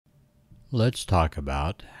Let's talk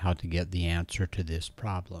about how to get the answer to this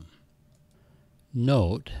problem.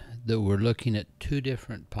 Note that we're looking at two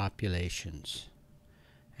different populations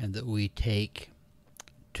and that we take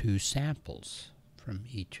two samples from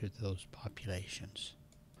each of those populations.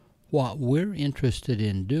 What we're interested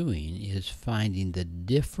in doing is finding the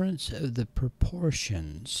difference of the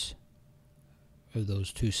proportions of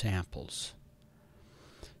those two samples.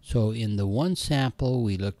 So in the one sample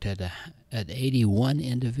we looked at 81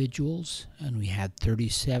 individuals and we had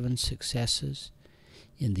 37 successes.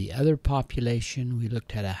 In the other population we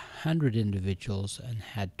looked at 100 individuals and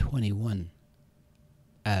had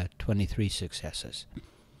 23 successes.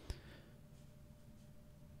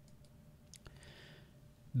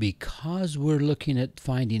 Because we're looking at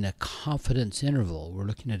finding a confidence interval, we're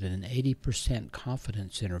looking at an 80%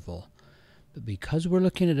 confidence interval. But because we're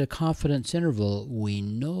looking at a confidence interval, we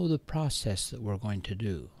know the process that we're going to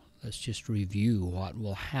do. Let's just review what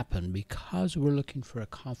will happen because we're looking for a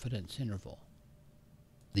confidence interval.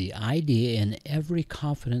 The idea in every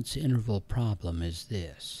confidence interval problem is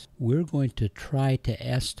this. We're going to try to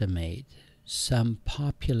estimate some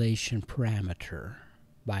population parameter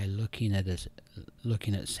by looking at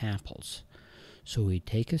samples. So we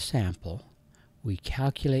take a sample, we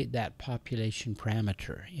calculate that population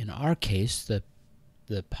parameter. In our case, the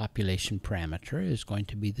population parameter is going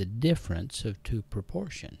to be the difference of two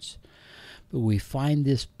proportions. But we find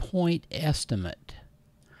this point estimate.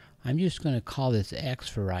 I'm just going to call this x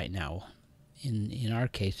for right now. In our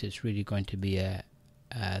case, it's really going to be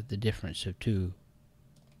the difference of two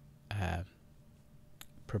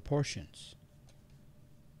proportions.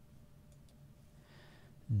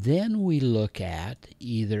 Then we look at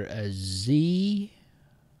either a z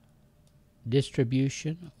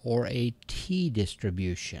distribution or a t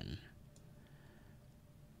distribution.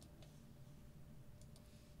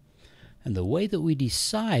 And the way that we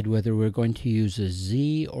decide whether we're going to use a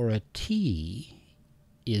z or a t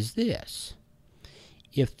is this.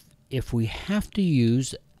 If we have to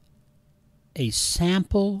use a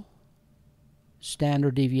sample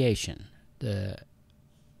standard deviation,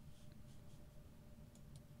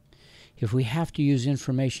 if we have to use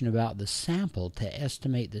information about the sample to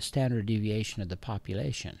estimate the standard deviation of the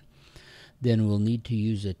population, then we'll need to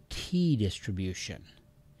use a t distribution.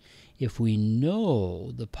 If we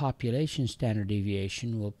know the population standard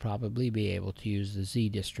deviation, we'll probably be able to use the z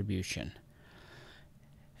distribution.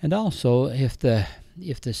 And also, if the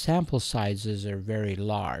sample sizes are very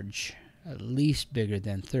large, at least bigger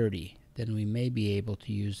than 30, then we may be able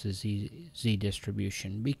to use the z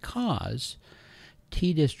distribution, because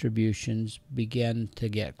t distributions begin to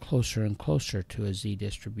get closer and closer to a z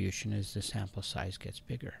distribution as the sample size gets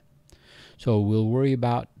bigger. So we'll worry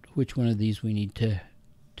about which one of these we need to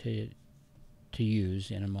use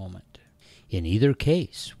in a moment. In either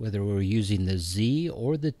case, whether we're using the z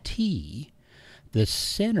or the t, the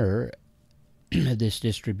center of this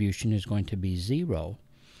distribution is going to be 0,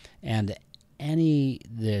 and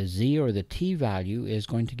the z or the t value is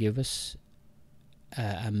going to give us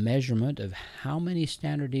a measurement of how many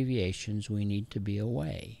standard deviations we need to be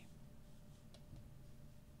away.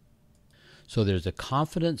 So there's a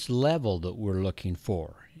confidence level that we're looking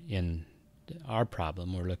for. In our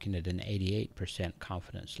problem, we're looking at an 88%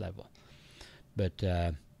 confidence level. But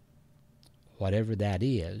whatever that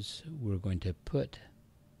is, we're going to put.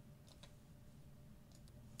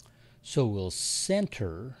 So we'll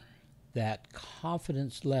center that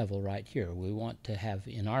confidence level right here. We want to have,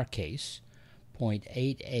 in our case,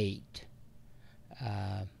 0.88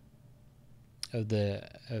 of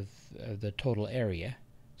the total area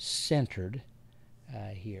centered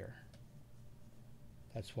here.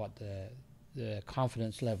 That's what the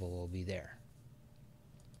confidence level will be there.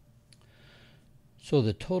 So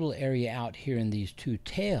the total area out here in these two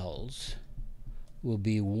tails will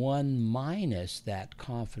be 1 minus that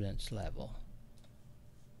confidence level.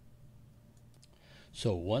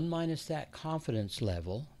 So 1 minus that confidence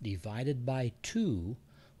level divided by 2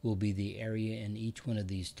 will be the area in each one of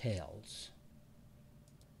these tails.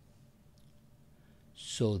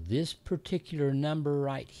 So this particular number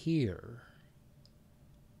right here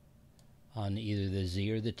on either the z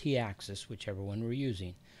or the t axis, whichever one we're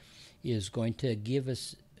using, is going to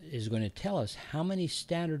tell us how many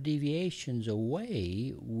standard deviations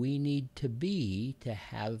away we need to be to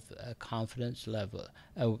have a confidence level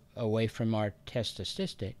away from our test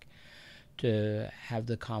statistic to have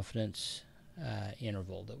the confidence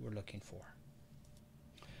interval that we're looking for.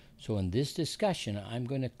 So in this discussion, I'm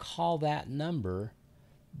going to call that number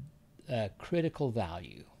critical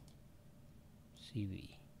value,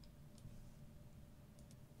 CV.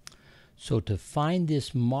 So to find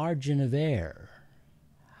this margin of error,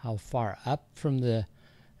 how far up from the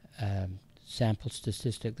sample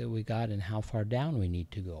statistic that we got and how far down we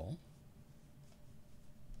need to go.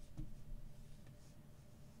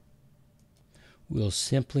 We'll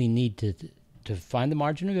simply need to find the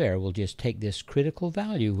margin of error. We'll just take this critical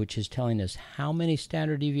value, which is telling us how many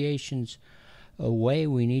standard deviations away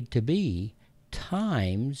we need to be,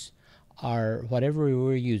 times our whatever we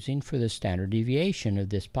were using for the standard deviation of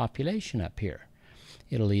this population up here.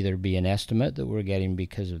 It'll either be an estimate that we're getting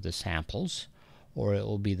because of the samples, or it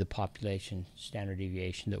will be the population standard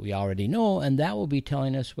deviation that we already know, and that will be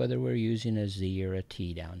telling us whether we're using a z or a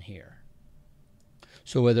t down here.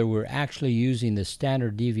 So whether we're actually using the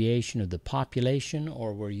standard deviation of the population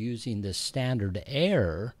or we're using the standard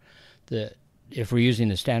error, if we're using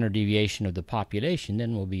the standard deviation of the population,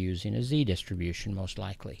 then we'll be using a z distribution most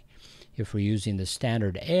likely. If we're using the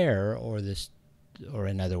standard error, or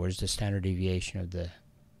in other words the standard deviation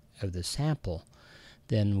of the sample,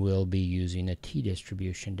 then we'll be using a t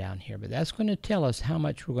distribution down here. But that's going to tell us how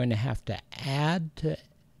much we're going to have to add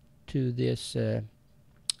to this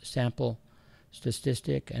sample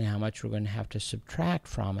statistic and how much we're going to have to subtract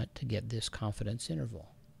from it to get this confidence interval.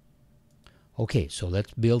 Okay, so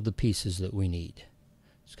let's build the pieces that we need.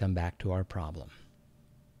 Let's come back to our problem.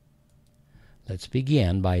 Let's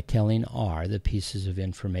begin by telling R the pieces of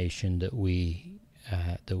information that we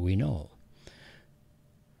know.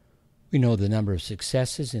 We know the number of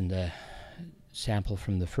successes in the sample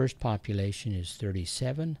from the first population is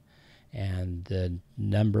 37, and the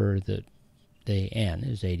number that they n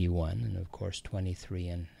is 81, and of course 23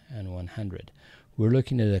 and 100. We're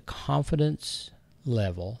looking at a confidence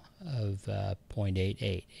level of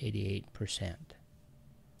 0.88, 88%.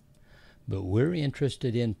 But we're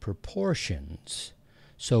interested in proportions,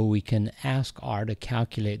 so we can ask R to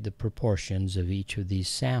calculate the proportions of each of these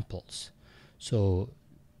samples. So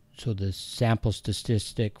the sample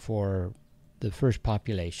statistic for the first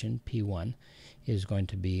population, P1, is going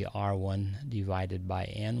to be R1 divided by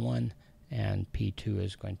N1, and P2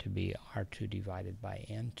 is going to be R2 divided by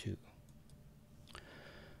N2.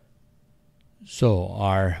 So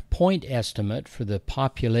our point estimate for the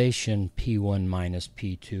population P1 minus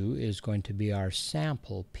P2 is going to be our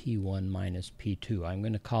sample P1 minus P2. I'm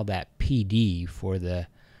going to call that PD for the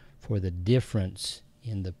difference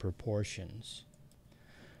in the proportions.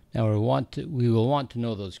 Now we will want to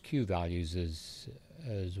know those Q values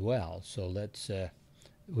as well. So let's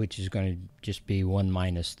which is going to just be 1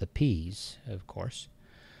 minus the P's, of course.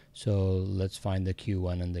 So let's find the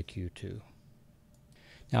Q1 and the Q2.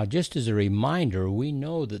 Now, just as a reminder, we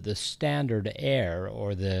know that the standard error,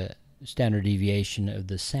 or the standard deviation of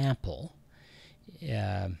the sample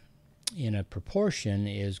in a proportion,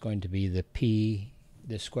 is going to be the P,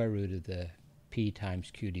 the square root of the P times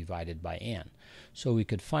Q divided by N. So we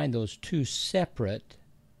could find those two separate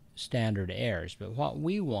standard errors, but what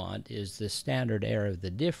we want is the standard error of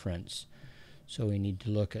the difference, so we need to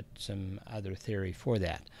look at some other theory for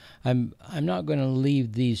that. I'm not going to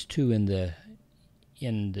leave these two in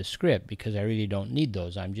the script because I really don't need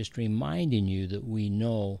those. I'm just reminding you that we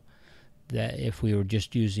know that if we were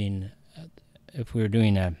just using, if we were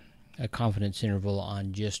doing a confidence interval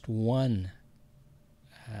on just one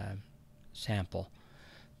sample,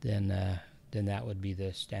 then that would be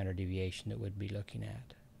the standard deviation that we'd be looking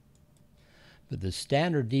at. But the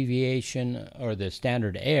standard deviation, or the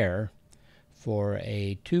standard error, for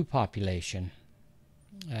a two population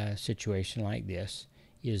situation like this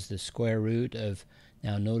is the square root of,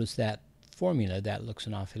 now notice that formula, that looks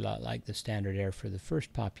an awful lot like the standard error for the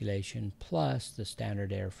first population plus the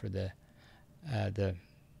standard error for the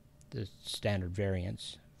standard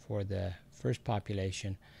variance for the first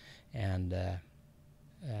population, and the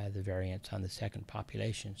variance on the second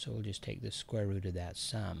population. So we'll just take the square root of that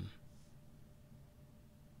sum.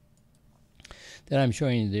 Then I'm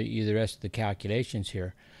showing you the rest of the calculations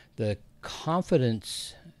here. The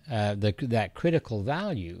confidence, that critical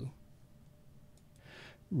value,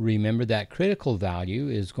 remember that critical value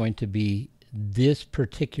is going to be this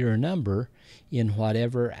particular number in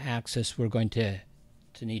whatever axis we're going to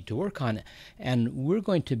need to work on. And we're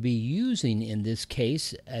going to be using, in this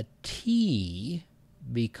case, a t,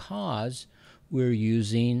 because we're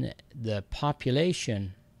using the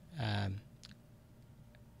population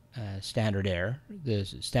standard error, the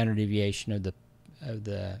standard deviation of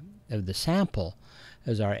the sample,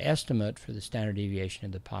 as our estimate for the standard deviation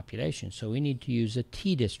of the population. So we need to use a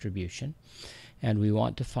t distribution, and we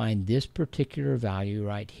want to find this particular value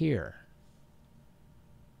right here.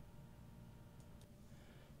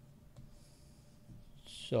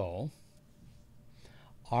 So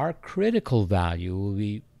our critical value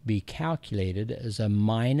will be calculated as a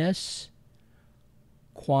minus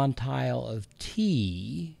quantile of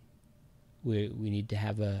t, we need to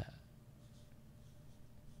have a,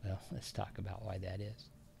 well, let's talk about why that is.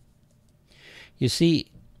 You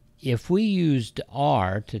see, if we used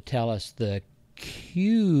r to tell us the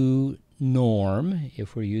q norm,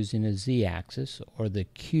 if we're using a z-axis, or the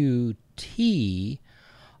qt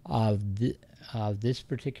of this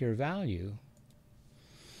particular value,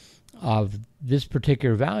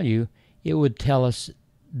 it would tell us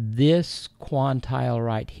this quantile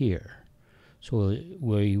right here. So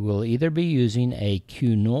we will either be using a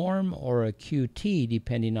q norm or a qt,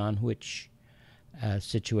 depending on which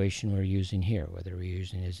situation we're using here, whether we're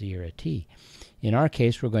using a z or a t. In our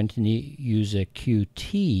case, we're going to use a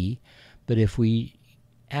qt, but if we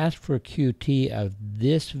ask for a qt of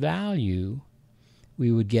this value,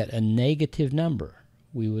 we would get a negative number.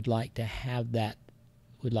 We would like to have that,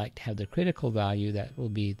 we'd like to have the critical value that will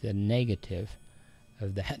be the negative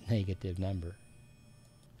of that negative number.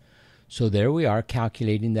 So there we are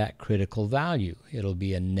calculating that critical value. It'll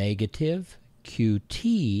be a negative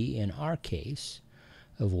qt in our case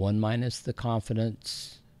of 1 minus the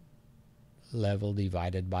confidence level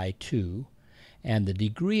divided by 2. And the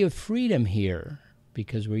degree of freedom here,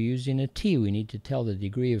 because we're using a t, we need to tell the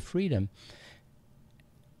degree of freedom.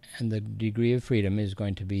 And the degree of freedom is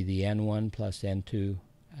going to be the n1 plus n2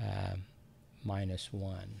 minus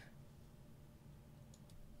 1.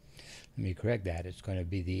 Let me correct that. It's going to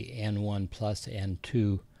be the n1 plus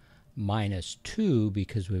n2 minus 2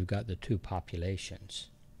 because we've got the two populations.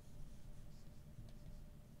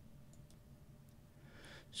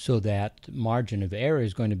 So that margin of error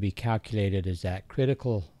is going to be calculated as that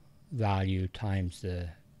critical value times the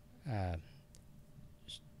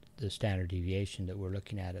standard deviation that we're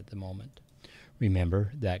looking at the moment.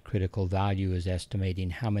 Remember that critical value is estimating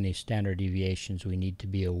how many standard deviations we need to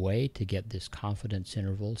be away to get this confidence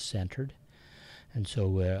interval centered. And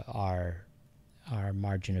so our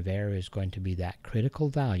margin of error is going to be that critical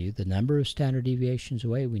value, the number of standard deviations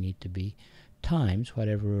away we need to be, times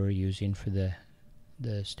whatever we're using for the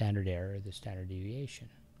standard error, the standard deviation.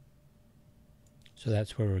 So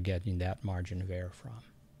that's where we're getting that margin of error from.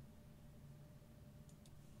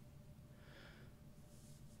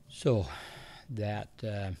 So that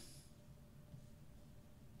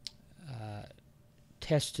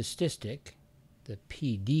test statistic, the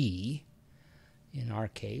PD, in our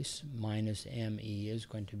case, minus ME is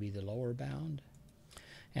going to be the lower bound,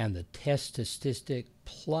 and the test statistic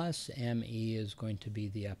plus ME is going to be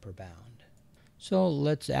the upper bound. So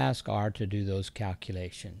let's ask R to do those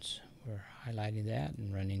calculations. We're highlighting that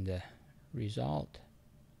and running the result.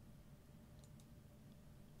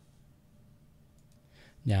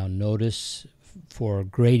 Now notice for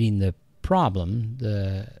grading the problem,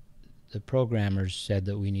 the programmers said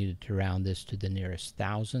that we needed to round this to the nearest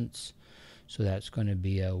thousandths. So that's going to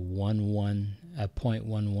be a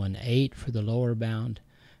 0.118 for the lower bound,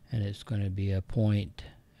 and it's going to be a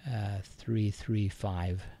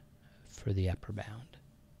 0.335 for the upper bound.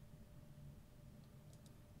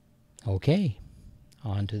 Okay,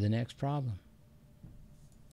 on to the next problem.